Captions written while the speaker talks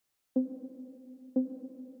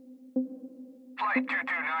Flight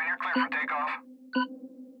 229, you're clear for takeoff.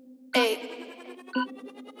 8,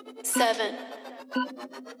 7,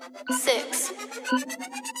 6.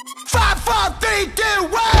 5, 4, 3,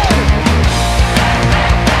 2, 1.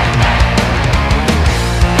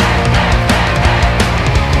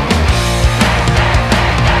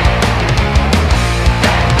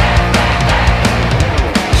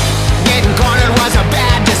 Getting cornered was a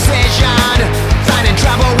bad decision. Finding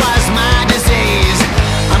trouble was my disease.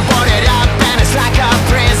 I'm boarded up and it's like a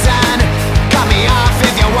prison. Cut me off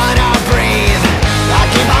if you wanna breathe. I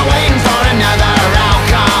keep on waiting for another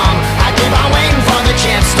outcome. I keep on waiting for the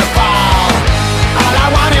chips to fall. All I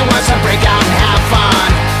wanted was to break out and have fun.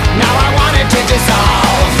 Now I want it to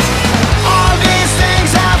dissolve. All these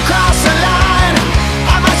things have crossed the line.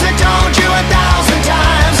 I must have told you 1,000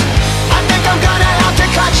 times. I think I'm gonna have to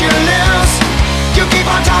cut you loose. You keep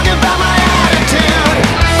on talking about my attitude.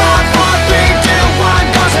 5, 4, 3, 2, 1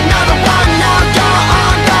 goes another one. Now you're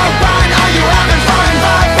on the run. Are you having fun?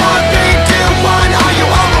 5, 4, 3, 2, 1. Are you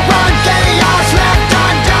overrun? Chaos left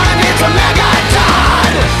undone. It's a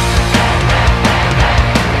megaton.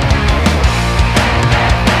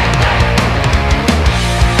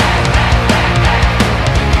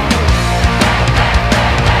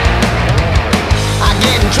 I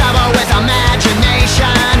get in trouble with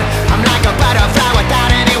imagination. I'm like a butterfly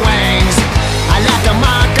without any wings. I left a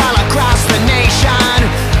mark all across the nation.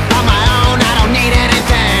 On my own, I don't need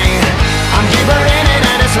anything. I'm deeper in it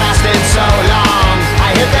and it's lasted so long.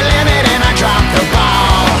 I hit the limit and I dropped the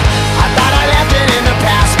ball. I thought I left it in the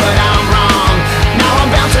past, but I'm wrong. Now I'm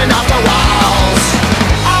bouncing off the walls.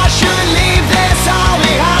 I should leave this all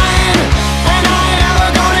behind, and I ain't ever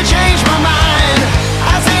gonna change my mind.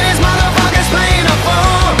 I see these motherfuckers playing a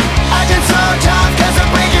fool, acting so tough cause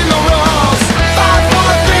they're breaking the rules. 5,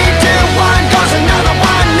 4, 3, 2, 1 goes another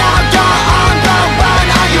one. Now you're on the run.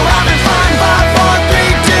 Are you having fun? 5, 4,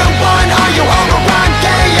 3, 2, 1. Are you overrun?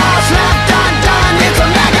 Chaos left undone. It's a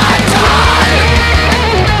megaton.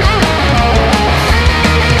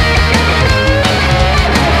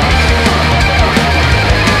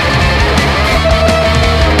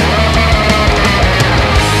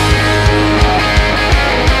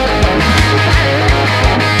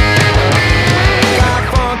 Five,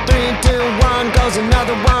 4, 3, 2, 1 goes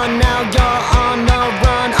another one. Now you're on the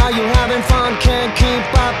run. Are you having fun? Can't keep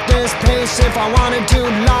up this pace. If I wanted to,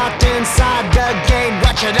 locked inside the gate,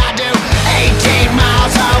 what should I do? 18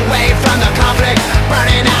 miles away from the conflict,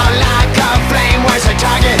 burning out like a flame. Where's the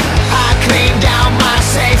target? I clean down my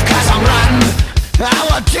safe cause I'm rotten. I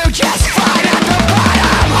will do just fine at the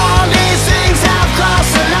bottom. All these things have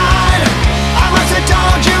crossed the line. I must have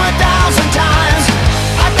told you 1,000 times.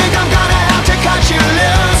 I think I'm gonna have to cut you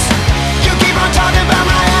loose. You keep on talking about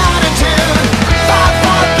my attitude. 5,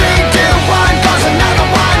 4, 3, 2, 1 goes another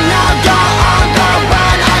one. Now you're on the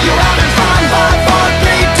run. Are you having fun? 5, 4,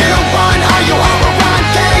 3, 2, 1. Are you overrun?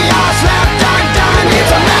 Chaos left undone.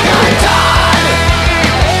 It's a megaton.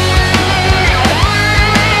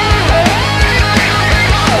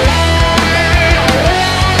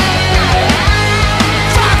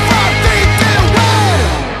 5, 4, 3, 2,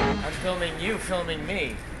 1. I'm filming you, filming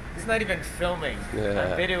me. He's not even filming. Yeah.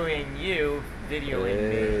 I'm videoing you, videoing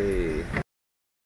me. Hey.